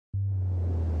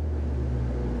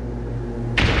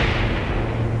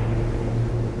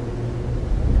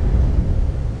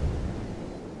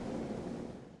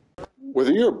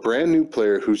Whether you're a brand new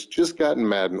player who's just gotten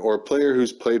Madden or a player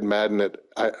who's played Madden at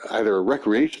either a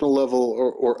recreational level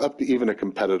or up to even a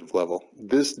competitive level,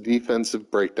 this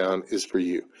defensive breakdown is for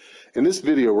you. In this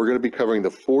video, we're going to be covering the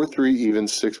 4-3 even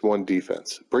 6-1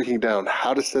 defense, breaking down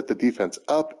how to set the defense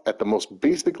up at the most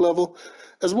basic level,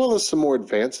 as well as some more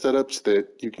advanced setups that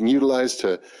you can utilize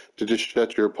to just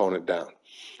shut your opponent down.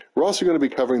 We're also going to be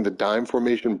covering the dime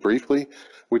formation briefly,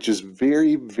 which is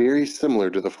very, very similar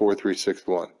to the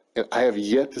 4-3-6-1. And I have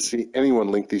yet to see anyone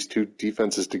link these two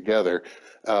defenses together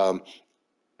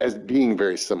as being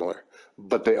very similar,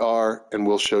 but they are, and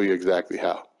we'll show you exactly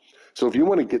how. So if you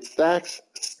want to get sacks,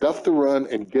 stuff the run,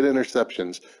 and get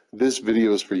interceptions, this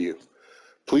video is for you.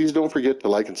 Please don't forget to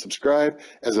like and subscribe,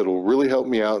 as it'll really help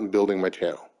me out in building my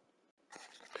channel.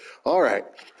 All right,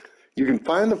 you can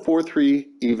find the 4-3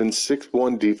 even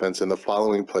 6-1 defense in the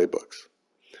following playbooks.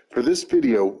 For this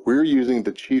video, we're using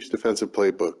the Chiefs defensive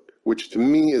playbook, which to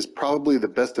me is probably the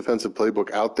best defensive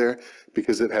playbook out there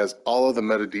because it has all of the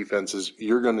meta defenses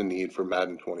you're going to need for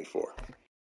Madden 24.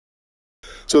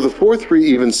 So the 4-3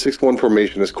 even 6-1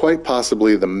 formation is quite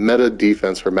possibly the meta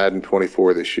defense for Madden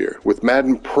 24 this year, with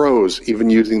Madden pros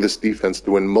even using this defense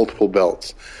to win multiple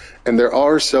belts. And there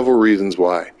are several reasons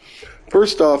why.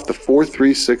 First off, the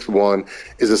 4-3-6-1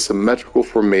 is a symmetrical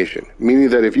formation, meaning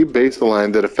that if you base the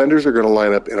line, the defenders are going to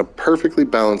line up in a perfectly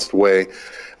balanced way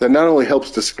that not only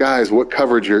helps disguise what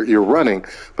coverage you're running,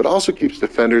 but also keeps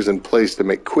defenders in place to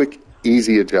make quick,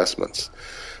 easy adjustments.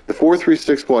 The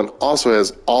 4-3-6-1 also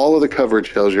has all of the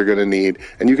coverage shells you're going to need,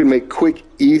 and you can make quick,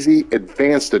 easy,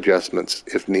 advanced adjustments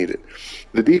if needed.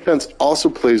 The defense also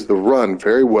plays the run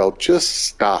very well, just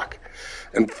stock.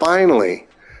 And finally,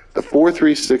 the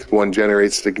 4-3-6-1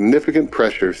 generates significant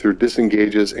pressure through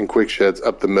disengages and quick sheds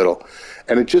up the middle,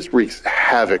 and it just wreaks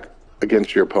havoc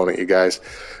against your opponent, you guys,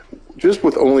 just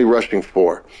with only rushing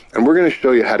 4. And we're going to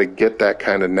show you how to get that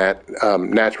kind of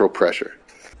natural pressure.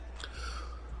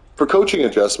 For coaching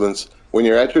adjustments, when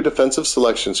you're at your defensive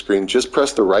selection screen, just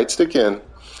press the right stick in.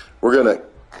 We're going to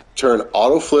turn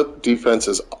auto flip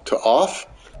defenses to off.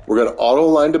 We're going to auto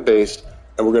align to base,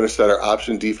 and we're going to set our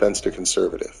option defense to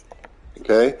conservative.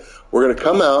 Okay, we're going to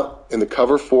come out in the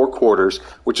cover 4 quarters,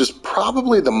 which is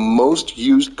probably the most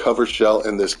used cover shell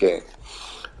in this game.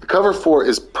 The cover 4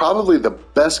 is probably the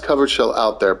best cover shell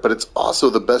out there, but it's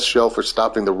also the best shell for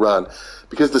stopping the run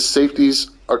because the safeties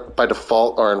by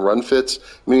default are in run fits,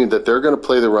 meaning that they're going to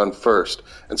play the run first,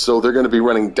 and so they're going to be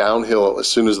running downhill as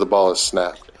soon as the ball is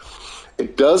snapped.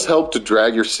 It does help to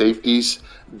drag your safeties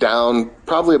down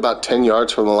probably about 10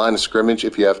 yards from the line of scrimmage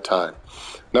if you have time.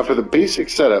 Now for the basic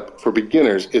setup for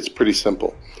beginners, it's pretty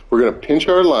simple. We're going to pinch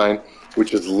our line,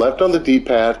 which is left on the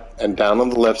D-pad and down on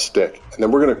the left stick. And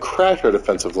then we're going to crash our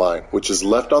defensive line, which is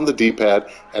left on the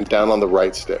D-pad and down on the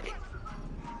right stick.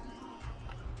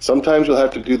 Sometimes you'll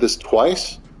have to do this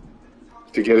twice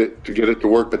to get it to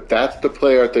work, but that's the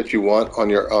play art that you want on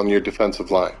your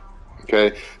defensive line.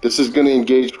 Okay? This is going to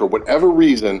engage, for whatever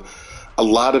reason, a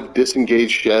lot of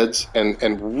disengaged sheds,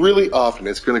 and really often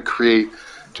it's going to create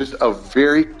just a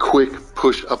very quick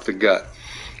push up the gut.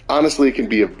 Honestly, it can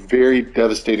be a very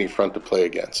devastating front to play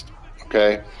against.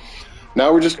 Okay?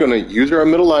 Now we're just going to use our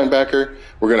middle linebacker.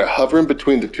 We're going to hover in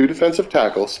between the 2 defensive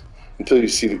tackles until you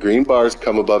see the green bars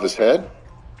come above his head.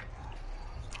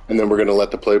 And then we're going to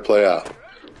let the play out.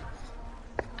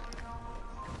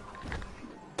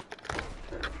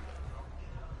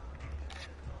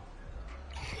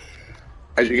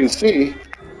 As you can see,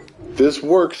 this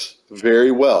works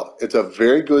very well. It's a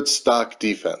very good stock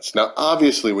defense. Now,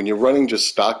 obviously, when you're running just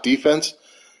stock defense,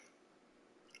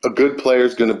 a good player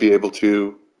is going to be able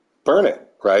to burn it,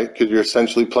 right? Because you're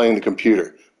essentially playing the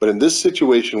computer. But in this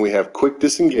situation, we have quick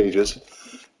disengages,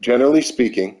 generally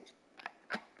speaking,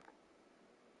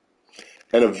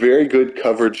 and a very good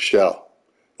coverage shell.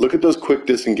 Look at those quick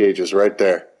disengages right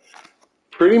there.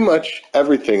 Pretty much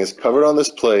everything is covered on this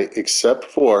play except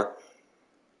for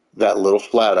that little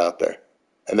flat out there.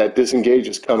 And that disengage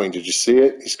is coming. Did you see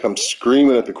it? He's come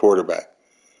screaming at the quarterback.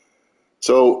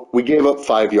 So we gave up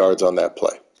 5 yards on that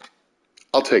play.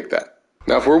 I'll take that.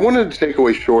 Now, if we're wanting to take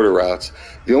away shorter routes,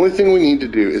 the only thing we need to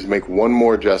do is make one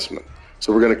more adjustment.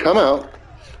 So we're going to come out.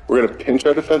 We're going to pinch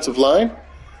our defensive line.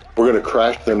 We're going to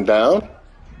crash them down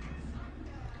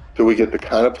till we get the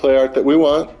kind of play art that we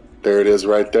want. There it is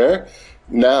right there.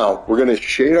 Now, we're going to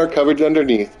shade our coverage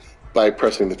underneath by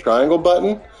pressing the triangle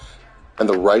button and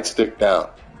the right stick down.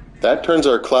 That turns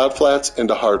our cloud flats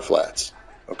into hard flats.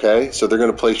 Okay, so they're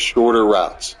going to play shorter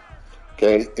routes.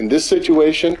 Okay, in this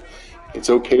situation,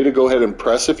 it's okay to go ahead and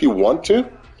press if you want to,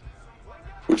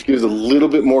 which gives a little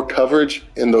bit more coverage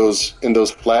in those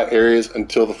flat areas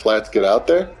until the flats get out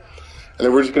there. And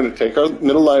then we're just going to take our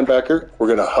middle linebacker. We're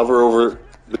going to hover over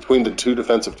between the two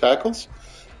defensive tackles.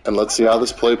 And let's see how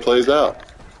this play plays out.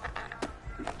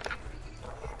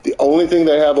 The only thing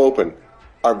they have open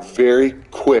are very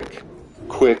quick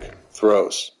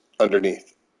throws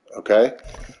underneath. Okay?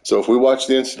 So if we watch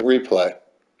the instant replay,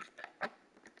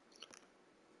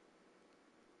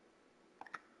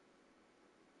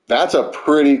 that's a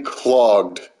pretty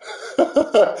clogged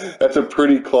that's a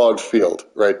pretty clogged field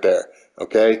right there.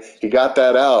 Okay? He got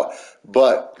that out,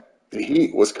 but the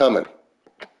heat was coming.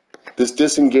 These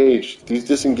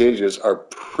disengages are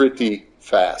pretty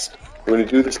fast. We're going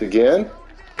to do this again.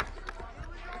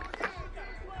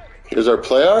 Here's our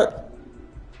play art.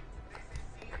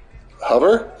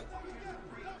 Hover.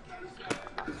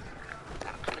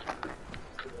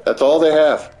 That's all they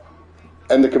have.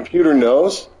 And the computer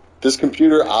knows, this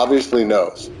computer obviously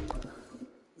knows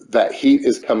that heat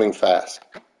is coming fast.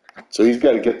 So he's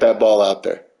got to get that ball out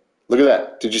there. Look at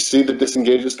that. Did you see the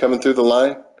disengages coming through the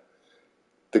line?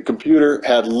 The computer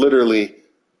had literally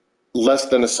less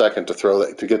than a second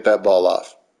to get that ball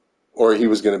off, or he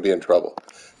was going to be in trouble.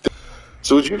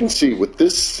 So as you can see, with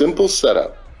this simple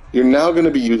setup, you're now going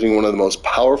to be using one of the most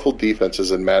powerful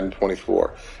defenses in Madden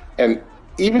 24. And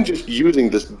even just using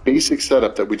this basic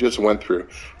setup that we just went through,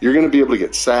 you're going to be able to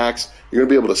get sacks, you're going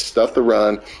to be able to stuff the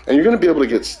run, and you're going to be able to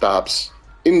get stops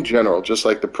in general, just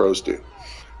like the pros do.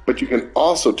 But you can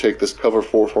also take this cover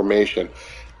 4 formation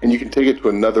and you can take it to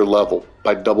another level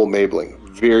by double mabling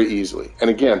very easily. And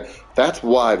again, that's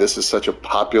why this is such a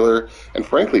popular and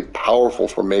frankly powerful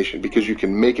formation, because you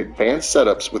can make advanced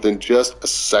setups within just a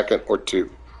second or two.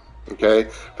 Okay?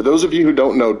 For those of you who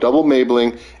don't know, double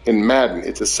mabling in Madden,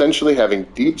 it's essentially having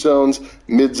deep zones,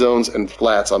 mid zones, and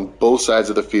flats on both sides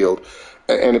of the field.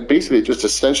 And it basically just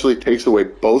essentially takes away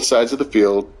both sides of the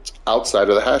field outside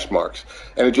of the hash marks.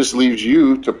 And it just leaves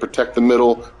you to protect the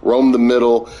middle, roam the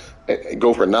middle,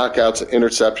 go for knockouts,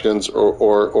 interceptions,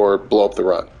 or blow up the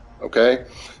run. Okay?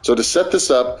 So to set this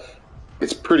up,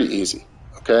 it's pretty easy.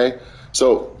 Okay?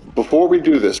 So before we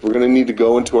do this, we're going to need to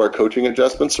go into our coaching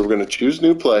adjustments. So we're going to choose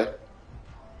new play.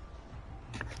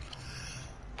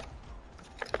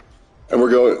 And we're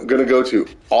going to go to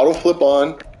auto flip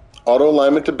on, auto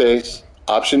alignment to base,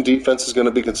 option defense is going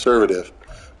to be conservative.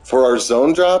 For our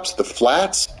zone drops, the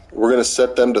flats, we're going to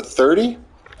set them to 30.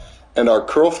 And our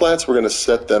curl flats, we're going to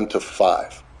set them to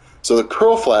 5. So the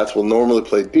curl flats will normally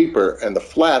play deeper, and the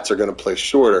flats are going to play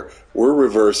shorter. We're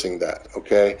reversing that,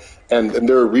 okay? And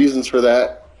there are reasons for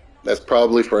that. That's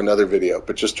probably for another video,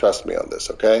 but just trust me on this,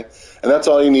 okay? And that's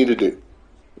all you need to do,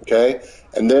 okay?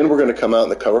 And then we're going to come out in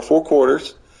the cover 4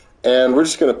 quarters, and we're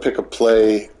just going to pick a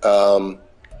play.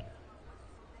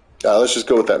 Let's just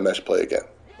go with that mesh play again,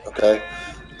 okay?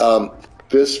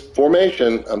 This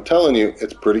formation, I'm telling you,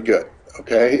 it's pretty good.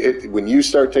 Okay, when you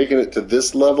start taking it to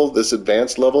this level, this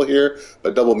advanced level here, by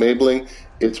double mabling,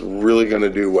 it's really going to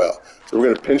do well. So we're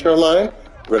going to pinch our line,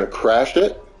 we're going to crash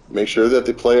it, make sure that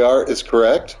the play art is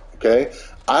correct. Okay,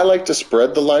 I like to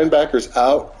spread the linebackers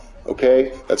out.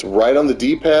 Okay, that's right on the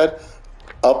D-pad,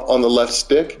 up on the left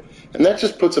stick, and that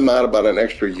just puts them out about an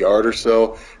extra yard or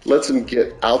so, lets them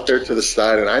get out there to the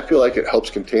side, and I feel like it helps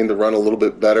contain the run a little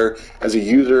bit better. As a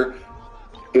user,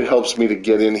 it helps me to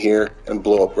get in here and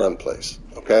blow up run plays,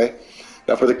 okay?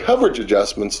 Now for the coverage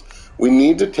adjustments, we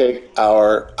need to take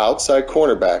our outside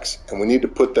cornerbacks and we need to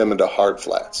put them into hard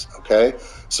flats, okay?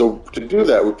 So to do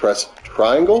that, we press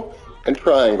triangle and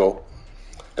triangle,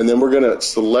 and then we're gonna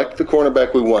select the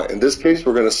cornerback we want. In this case,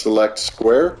 we're gonna select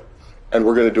square, and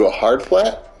we're gonna do a hard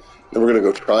flat, then we're gonna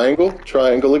go triangle,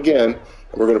 triangle again,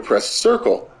 and we're gonna press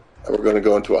circle, and we're gonna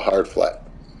go into a hard flat.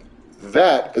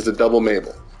 That is a double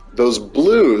mabel. Those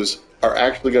blues are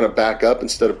actually going to back up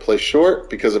instead of play short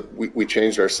because we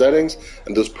changed our settings,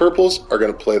 and those purples are going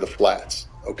to play the flats,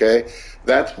 okay?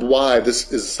 That's why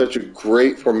this is such a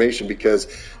great formation,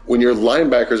 because when your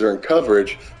linebackers are in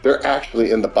coverage, they're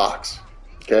actually in the box,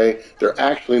 okay? They're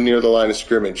actually near the line of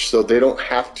scrimmage, so they don't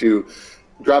have to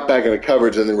drop back into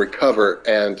coverage and then recover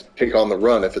and take on the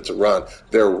run if it's a run.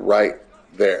 They're right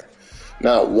there.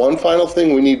 Now, one final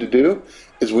thing we need to do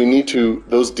is we need to,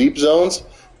 those deep zones,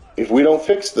 if we don't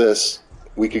fix this,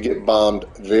 we could get bombed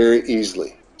very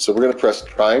easily. So we're going to press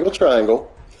triangle,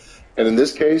 triangle, and in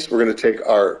this case, we're going to take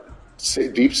our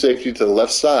deep safety to the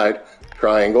left side,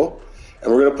 triangle,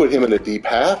 and we're going to put him in a deep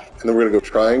half, and then we're going to go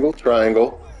triangle,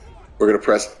 triangle. We're going to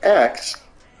press X,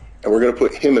 and we're going to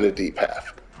put him in a deep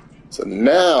half. So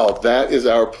now that is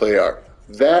our play art.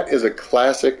 That is a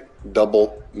classic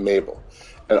double mabel.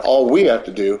 And all we have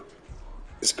to do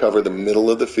is cover the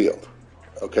middle of the field,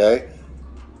 okay?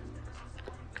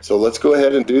 So let's go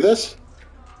ahead and do this.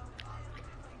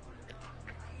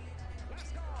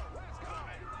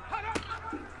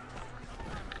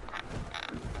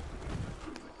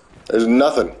 There's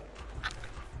nothing.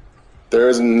 There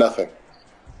is nothing.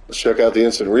 Let's check out the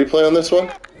instant replay on this one.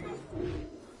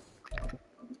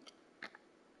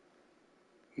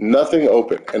 Nothing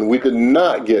open, and we did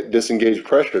not get disengaged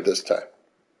pressure this time.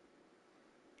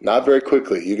 Not very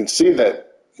quickly. You can see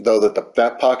that, though, that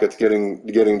that pocket's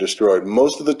getting destroyed.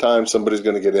 Most of the time, somebody's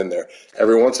going to get in there.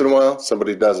 Every once in a while,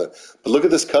 somebody doesn't. But look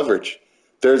at this coverage.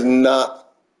 There's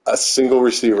not a single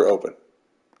receiver open.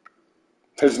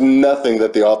 There's nothing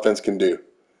that the offense can do.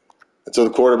 And so the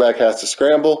quarterback has to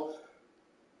scramble.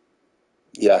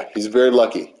 Yeah, he's very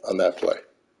lucky on that play.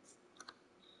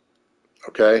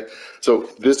 Okay? So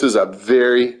this is a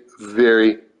very,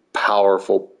 very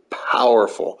powerful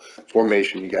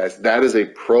formation, you guys. That is a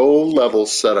pro-level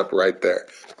setup right there.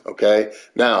 Okay?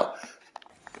 Now,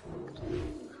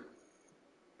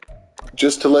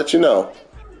 just to let you know,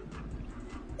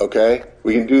 okay,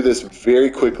 we can do this very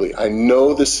quickly. I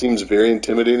know this seems very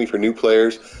intimidating for new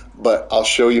players, but I'll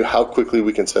show you how quickly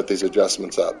we can set these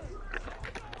adjustments up.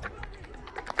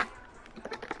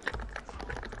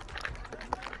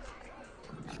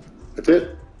 That's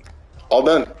it. All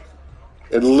done.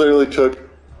 It literally took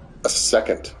a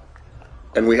second,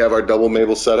 and we have our double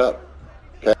Mabel set up.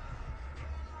 Okay.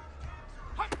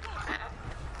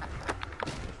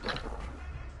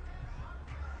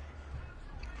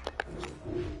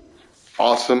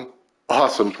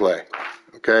 Awesome play.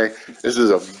 Okay, this is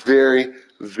a very,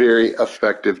 very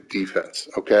effective defense.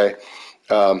 Okay,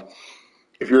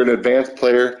 if you're an advanced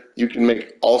player, you can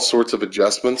make all sorts of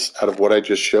adjustments out of what I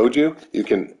just showed you. You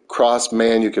can cross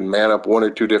man, you can man up one or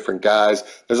two different guys.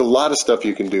 There's a lot of stuff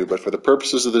you can do, but for the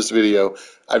purposes of this video,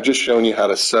 I've just shown you how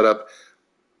to set up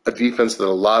a defense that a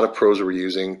lot of pros were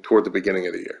using toward the beginning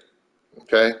of the year.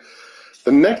 Okay,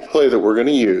 the next play that we're going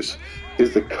to use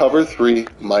is the cover 3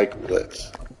 Mike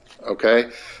Blitz. Okay,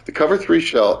 the cover 3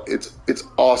 shell, it's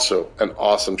also an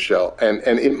awesome shell, and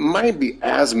it might be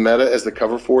as meta as the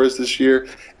cover 4 is this year.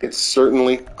 It's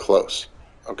certainly close.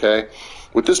 Okay,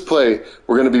 with this play,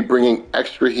 we're going to be bringing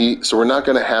extra heat, so we're not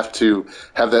going to have to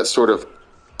have that sort of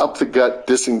up the gut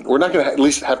we're not going to at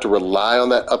least have to rely on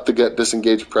that up the gut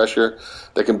disengaged pressure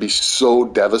that can be so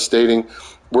devastating.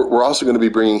 We're also going to be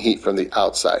bringing heat from the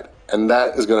outside, and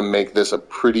that is going to make this a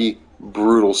pretty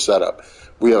brutal setup.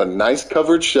 We have a nice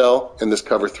coverage shell in this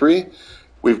cover 3.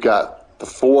 We've got the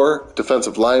 4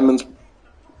 defensive linemen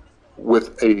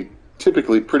with a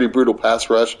typically pretty brutal pass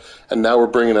rush, and now we're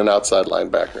bringing an outside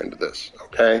linebacker into this,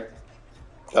 okay?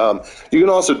 You can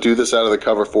also do this out of the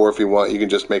cover 4 if you want. You can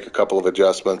just make a couple of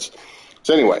adjustments.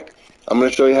 So anyway, I'm going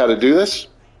to show you how to do this,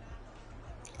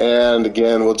 and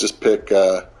again, we'll just pick,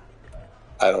 I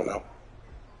don't know.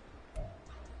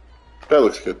 That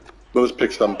looks good. We'll just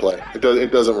pick some play.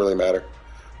 It doesn't really matter.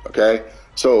 Okay,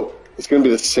 so it's going to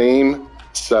be the same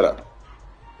setup,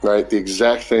 right? The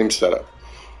exact same setup.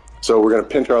 So we're going to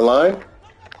pinch our line,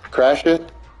 crash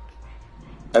it,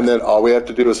 and then all we have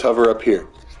to do is hover up here.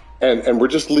 And we're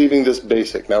just leaving this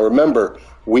basic. Now remember,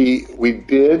 we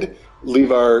did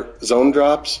leave our zone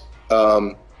drops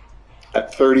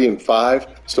at 30 and 5.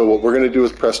 So what we're going to do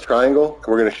is press triangle, and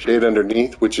we're going to shade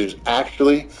underneath, which is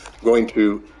actually going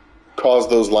to cause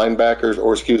those linebackers,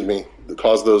 or excuse me,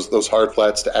 cause those hard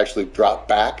flats to actually drop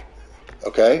back,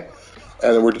 okay?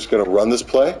 And then we're just going to run this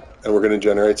play, and we're going to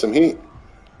generate some heat.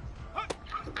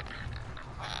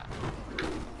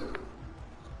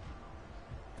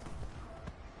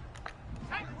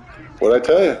 What'd I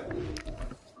tell you?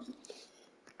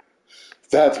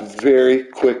 That's very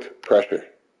quick pressure.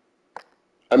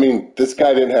 I mean, this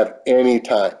guy didn't have any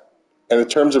time. And in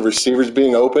terms of receivers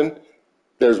being open,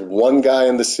 there's one guy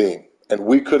in the seam. And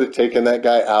we could have taken that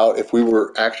guy out if we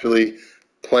were actually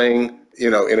playing,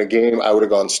 in a game. I would have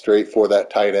gone straight for that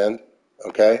tight end,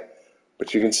 okay?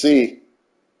 But you can see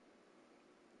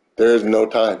there is no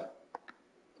time.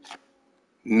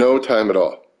 No time at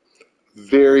all.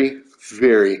 Very,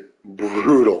 very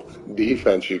brutal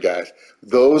defense, you guys.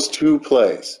 Those two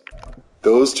plays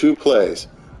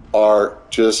are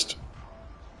just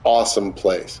awesome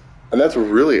plays. And that's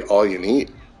really all you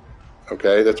need,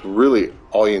 okay? That's really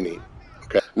all you need.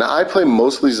 Okay. Now I play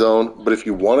mostly zone, but if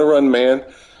you want to run man,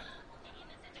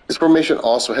 this formation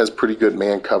also has pretty good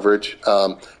man coverage.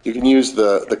 You can use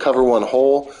the cover 1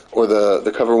 hole or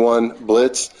the cover 1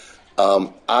 blitz.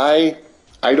 I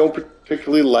don't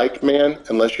particularly like man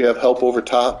unless you have help over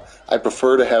top. I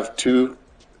prefer to have two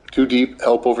deep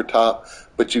help over top,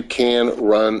 but you can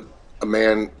run a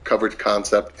man coverage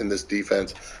concept in this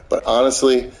defense. But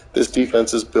honestly, this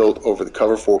defense is built over the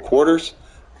cover 4 quarters,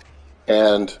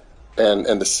 and and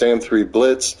the Sam 3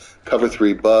 blitz, cover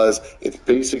 3 buzz. It's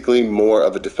basically more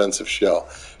of a defensive shell.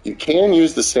 You can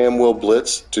use the Sam Will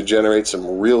blitz to generate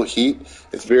some real heat.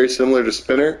 It's very similar to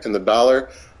spinner and the dollar,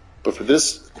 but for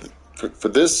this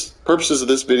purposes of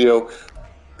this video,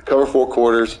 the cover 4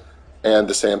 quarters and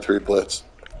the Sam 3 blitz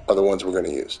are the ones we're going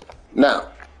to use. Now,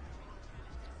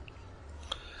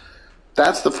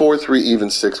 that's the 4-3 even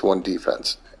 6-1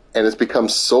 defense. And it's become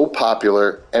so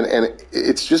popular, and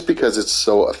it's just because it's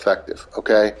so effective,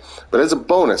 okay? But as a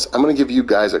bonus, I'm going to give you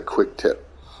guys a quick tip.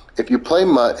 If you play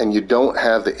MUT and you don't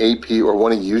have the AP or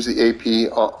want to use the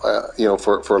AP,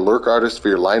 for lurk artists, for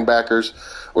your linebackers,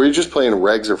 or you're just playing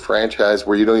regs or franchise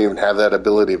where you don't even have that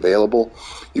ability available,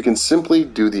 you can simply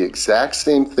do the exact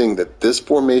same thing that this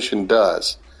formation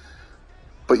does,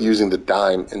 but using the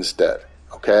dime instead,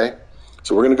 okay?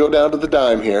 So we're going to go down to the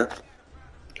dime here,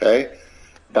 okay?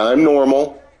 Dime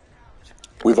normal.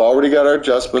 We've already got our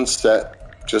adjustments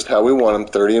set just how we want them,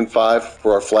 30 and 5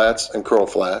 for our flats and curl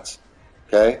flats,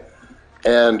 okay?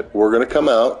 And we're going to come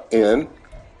out in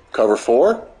cover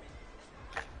 4,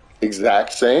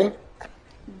 exact same,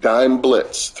 dime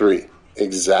blitz 3,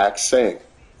 exact same,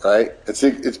 right?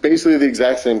 It's basically the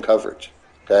exact same coverage,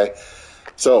 okay?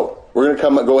 So we're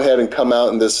going to go ahead and come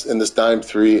out in this dime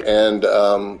 3, and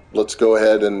let's go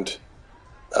ahead and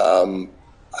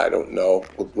I don't know.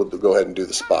 We'll go ahead and do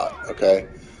the spot, okay?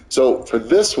 So for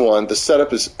this one, the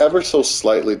setup is ever so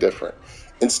slightly different.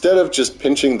 Instead of just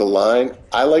pinching the line,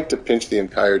 I like to pinch the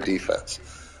entire defense.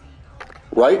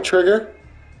 Right trigger,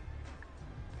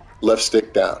 left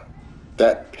stick down.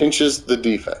 That pinches the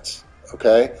defense,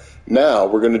 okay? Now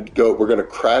we're going to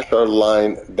crash our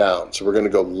line down. So we're going to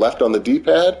go left on the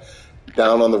D-pad,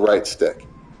 down on the right stick.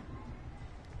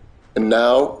 And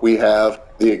now we have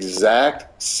the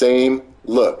exact same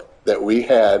look that we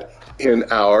had in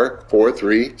our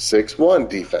 4-3-6-1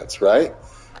 defense, right?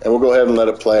 And we'll go ahead and let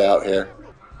it play out here.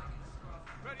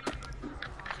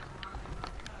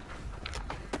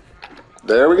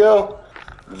 There we go.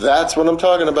 That's what I'm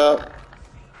talking about.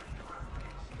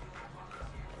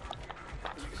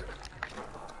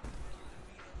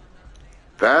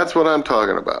 That's what I'm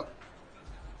talking about.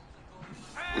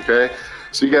 Okay?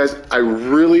 So you guys, I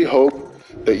really hope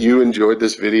that you enjoyed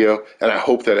this video, and I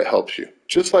hope that it helps you.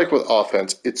 Just like with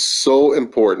offense, it's so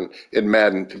important in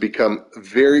Madden to become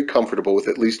very comfortable with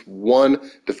at least one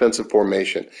defensive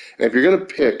formation. And if you're going to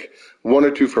pick one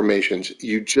or two formations,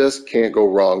 you just can't go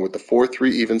wrong with the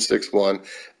 4-3 even 6-1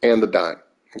 and the dime.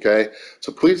 Okay?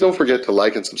 So please don't forget to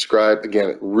like and subscribe. Again,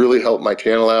 it really helped my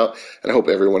channel out, and I hope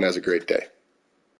everyone has a great day.